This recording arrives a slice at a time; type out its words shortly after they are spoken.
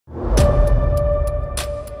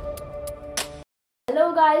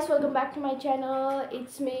Hello guys, welcome back to my channel.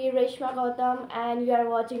 It's me Reshma Gautam and you are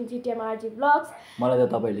watching GTMRG vlogs.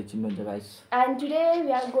 Guys. And today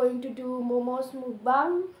we are going to do Momo's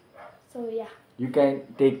mukbang. So yeah. You can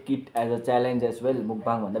take it as a challenge as well.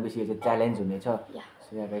 Mukbang भन्दा बेसी चाहिँ challenge हुनेछ. Yeah.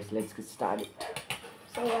 So yeah guys, let's get started.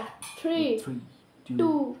 So yeah, 3,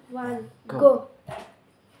 2, 1, go.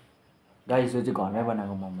 Guys, यो चाहिँ घरमै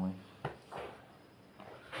बनाएको मोमो हो.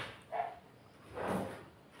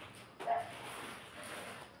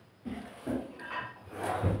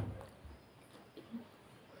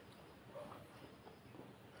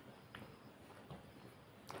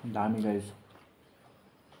 दामी guys.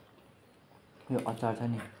 यो अचार छ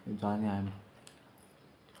नि, यो जाने हामी.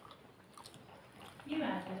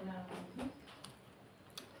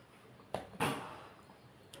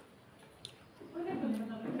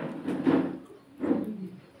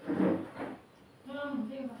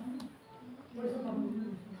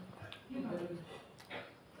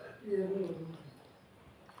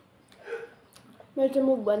 मेरो चाहिँ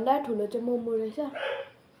मुखभन्दा ठुलो चाहिँ मोमो रहेछ.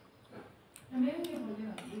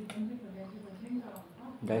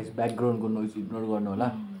 Guys, background को noise ignore गर्नु होला.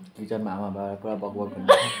 किचनमा आमा बाबा पुरा बकबक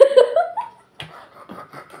गर्नुहुन्छ.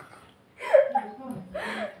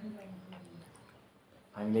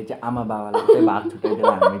 हामीले चाहिँ आमा बाबालाई चाहिँ भाग छुटाइदिएर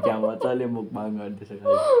हामी चाहिँ मजाले मुखबाङ गर्दैछ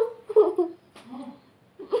गाइस.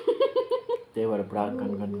 त्यही भएर पुरा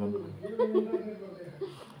गन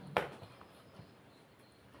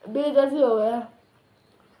बेजती हो गया.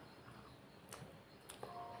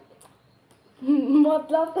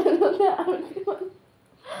 मतलब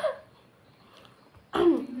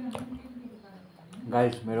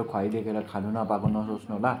गाइस, मेरो खुवाइ देखेर खानु नपाएको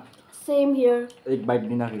नसोच्नु होला. Same here. एक बाइट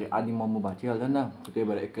दिँदाखेरि आधी मोमो भाँचिहाल्छ नि त. त्यही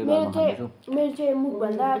भएर एकै बारमा खान्छु. मेरो चाहिँ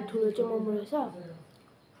मुखभन्दा ठुलो चाहिँ मोमो रहेछ.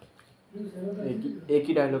 एक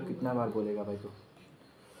ही डायलॉग कितना बार बोलेगा भाई तू?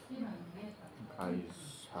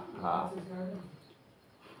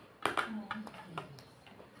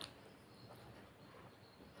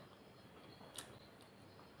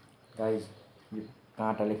 गाइस, गाइस,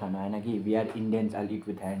 काँटाले खाना आएन कि we are Indians. I eat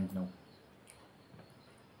with hand no.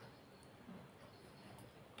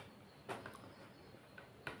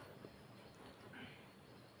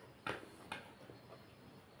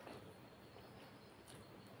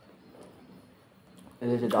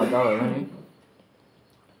 यसले चाहिँ दादा भयो नि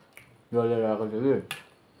जसले राखेको थियो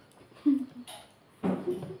कि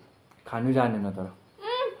खानु जानेन तर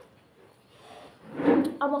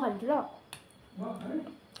अब खान्छु ल.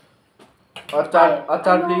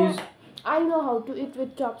 अचार please. I know how to eat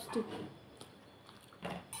with chopstick.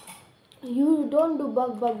 You don't do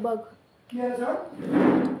bug.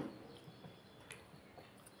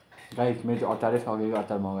 Guys, मेरो चाहिँ अचारै सकेको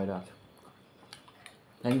अचार मगाइरहेको छु.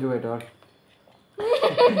 Thank you waiter.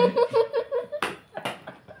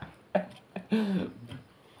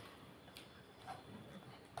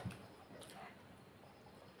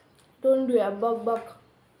 Don't do a bug.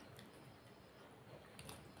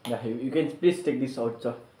 Yeah, you can please take this out,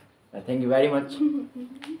 sir. Thank you very much.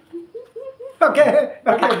 Okay.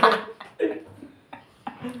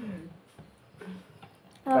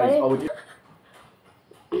 Guys,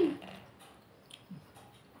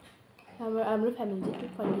 हाम्रो family चाहिँ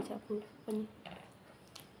फन्डी छ पनि.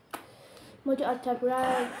 म चाहिँ अचार पुरा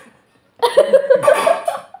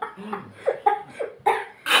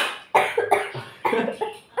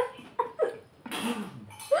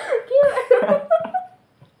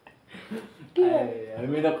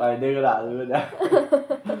मेरो खाइदिएको हाल्नु त.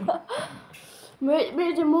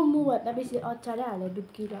 मेरो चाहिँ मोमो भन्दा बेसी अचारै हालेर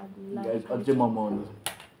डुब्किरहनु. अझै मोमो आउनु.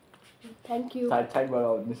 Thank you. साइडबाट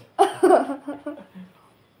आउनुहोस्.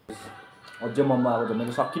 अझै मोमो आएको छ.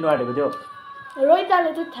 मैले सकिनु आँटेको थियो.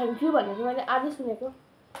 रोहितले चाहिँ थ्याङ्क यू भनेको मैले आज सुनेको.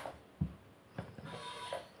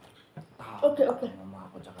 ओके. मोमो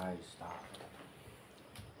आएको छ guys.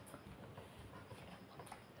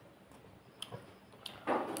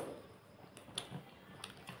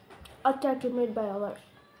 Achaar made by our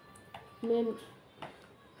main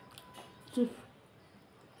chief.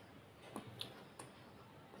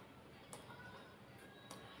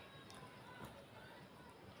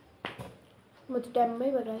 म त टाइममै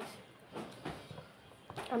बनाएछु.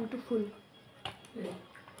 I'm too full.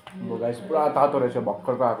 गाइस, पुरा तातो रहेछ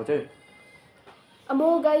भर्खरको आएको चाहिँ. अब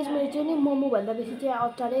गाइस, मेरो चाहिँ नि मोमो भन्दा बेसी चाहिँ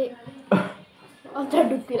अचार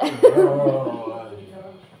डुब्किला.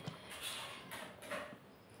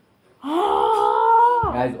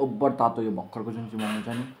 गाइस, ओभर तातो यो भर्खरको जुन चाहिँ मोमो छ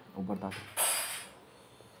नि, ओभर तातो.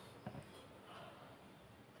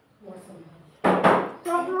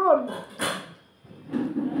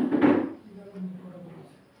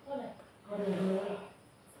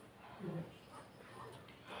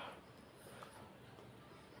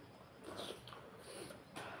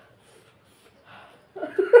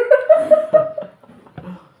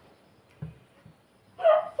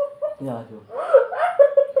 भइरहेको थियो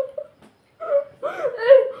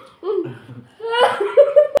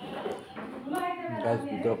गाइस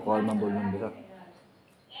भित्र कलमा बोल्नु हुँदैछ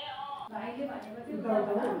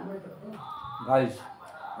गाइस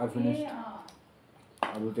आई फिनिस्ड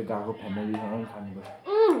अब चाहिँ गएको फ्यामिलीसँग खानुपर्छ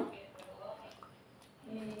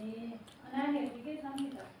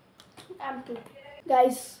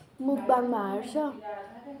गाइस मुकबाङमा हार्छ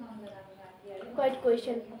क्वाइट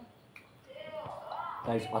क्वेसन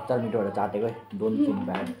गाइस अचार मिठोबाट चाटेको है don't think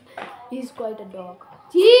bad he is quite a डग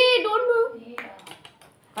छि डोन्ट नो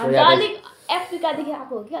अलिक अफ्रिकादेखि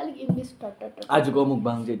आएको हो कि अलिक इङ्ग्लिस आजको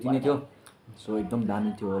मुकबाङ चाहिँ यति नै थियो सो एकदम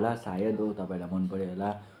दामी थियो होला सायद हो तपाईँलाई मन पर्यो होला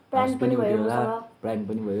प्राङ्क पनि भयो होला प्राङ्क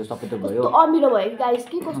पनि भयो सबै त भयो कस्तो अमिलो भयो गाइस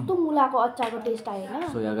के कस्तो मुलाको अचारको टेस्ट आयो हैन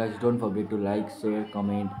so yeah guys don't forget to like share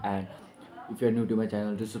comment and if you are new to my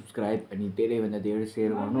channel to subscribe अनि धेरैभन्दा धेरै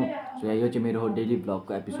सेयर गर्नु सो यो चाहिँ मेरो डेली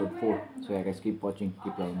ब्लगको एपिसोड 4 सो या guys keep watching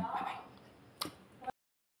keep loving bye bye